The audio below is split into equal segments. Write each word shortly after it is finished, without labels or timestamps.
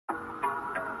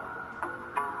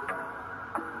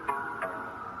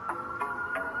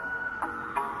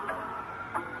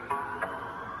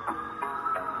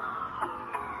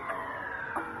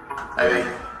Hey,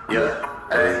 yeah,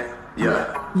 hey,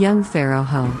 yeah. Young Pharaoh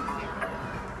ho.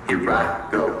 Here I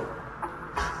go.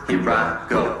 Here I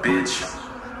go, bitch.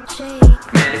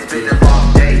 Man, it's been a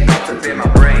long day, thoughts up in my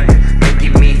brain,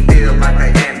 making me feel like I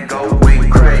am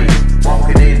going crazy.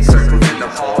 Walking in circles in the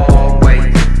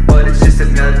hallway, but it's just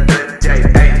another day.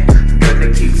 Ay,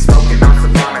 gonna keep smoking on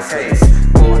some honest haze.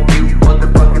 For you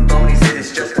motherfucking bonies, it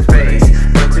is just a phase,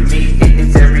 but to me it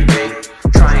is every day.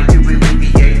 Trying to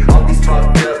alleviate all these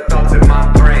fucked up thoughts in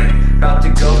my brain. About to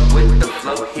go with the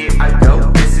flow, here I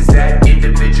go. This is that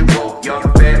individual, young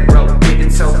Pharaoh, getting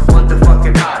so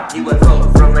motherfucking hot.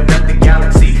 UFO from another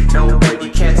galaxy, nobody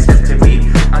can step to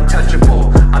me.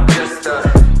 Untouchable, I'm just a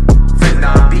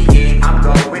phenomenon. I'm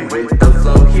going with the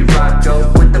flow, here I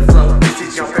go with the flow. This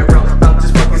is young Pharaoh, I'll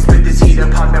just fucking spit this heat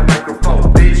upon that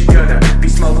microphone. Bitch, gonna be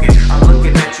smoking, I'm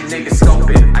looking at you niggas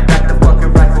scoping. I got the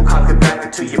fucking rifle cocking back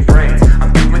into your brains.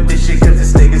 I'm doing this shit cause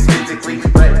this nigga's physically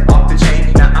let off the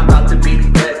chain. Now I'm about to be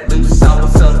let loose, I will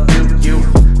subdue you.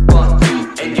 Fuck you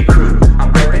and your crew,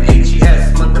 I'm reppin'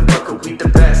 AGS, motherfucker, we the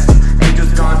best.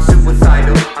 Angels gone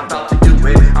suicidal, I'm about to do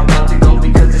it. I'm about to go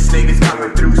because this nigga's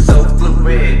coming through so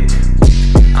fluid.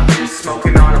 I'm just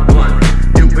smoking on a blunt,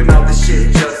 doing all this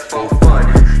shit just for fun.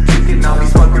 Kicking all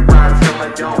these fucking rhymes from my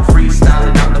dome,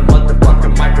 freestyling on the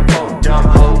motherfucking microphone. Dumb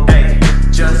hoe, ayy,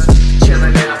 just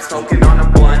chillin' and I'm smoking on a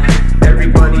blunt.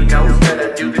 Everybody knows that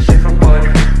I do this shit for fun.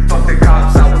 Fuck the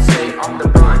cops, I will stay on the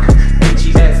run.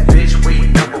 AGS, bitch, we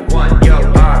number one. Yo,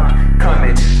 I'm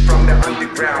coming from the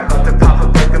underground, about to pop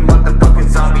up like a motherfucking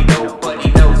zombie.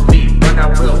 Nobody knows me, but I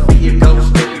will be a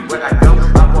ghost everywhere I go.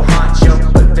 I will haunt your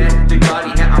pathetic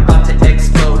body. Now I'm about to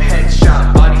explode.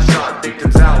 Headshot, body shot,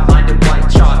 victims outlined in white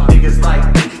chalk. Niggas like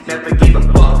me never gave a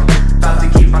fuck. About to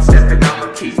keep on stepping,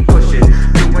 I'ma keep pushing.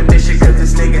 Doing this shit cause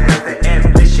this nigga has the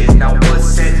ambition. I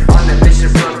was sent on a mission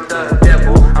from the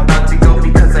devil. I'm about to go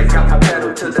because I got my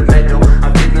pedal to the metal.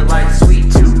 I'm feeling like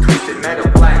sweet tooth, twisted metal,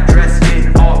 black dressed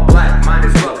in all black. Might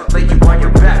as well lay you on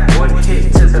your back. One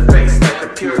hit to the face like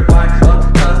a pure wine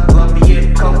of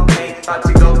Colombian cocaine. About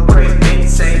to go crazy,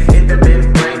 insane in the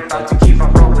membrane. About to keep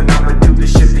on rolling, I'ma do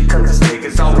this shit because this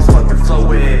nigga's always fucking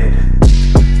flowing.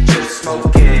 Just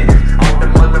smoking on the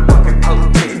motherfucking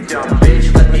potent. Dumb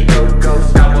bitch, let me go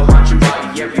ghost. I will haunt your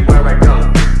body everywhere I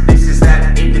go. This is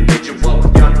that individual,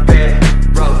 young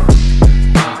Pharaoh.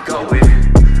 I'm going,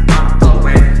 I'm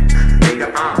flowing. Nigga,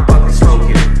 I'm fucking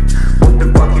smoking. What the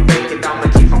fuck you thinking? I'ma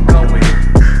keep on going.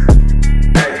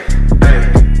 Hey, hey.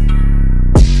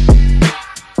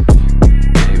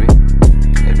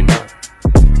 Maybe not.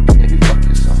 Maybe fuck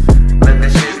yourself. Let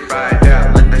that shit ride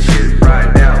out, let that shit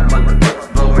ride out. Motherfuckers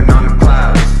blowing on the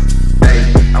clouds. Hey,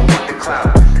 I want the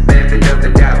clout, benefit of the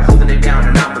doubt, holding it down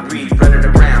and I'ma breathe, running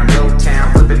around, no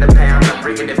town, flipping the pound, I'm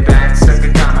bringing it back.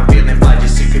 Second time I'm feeling fly,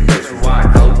 just secret place where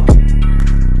I go.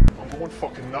 I'm going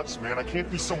fucking nuts, man. I can't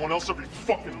be someone else every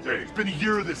fucking day. It's been a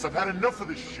year of this. I've had enough of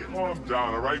this shit. Calm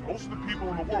down, alright? Most of the people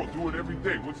in the world do it every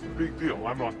day. What's the big deal?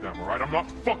 I'm not them, alright? I'm not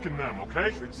fucking them,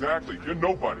 okay? Exactly. You're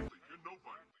nobody.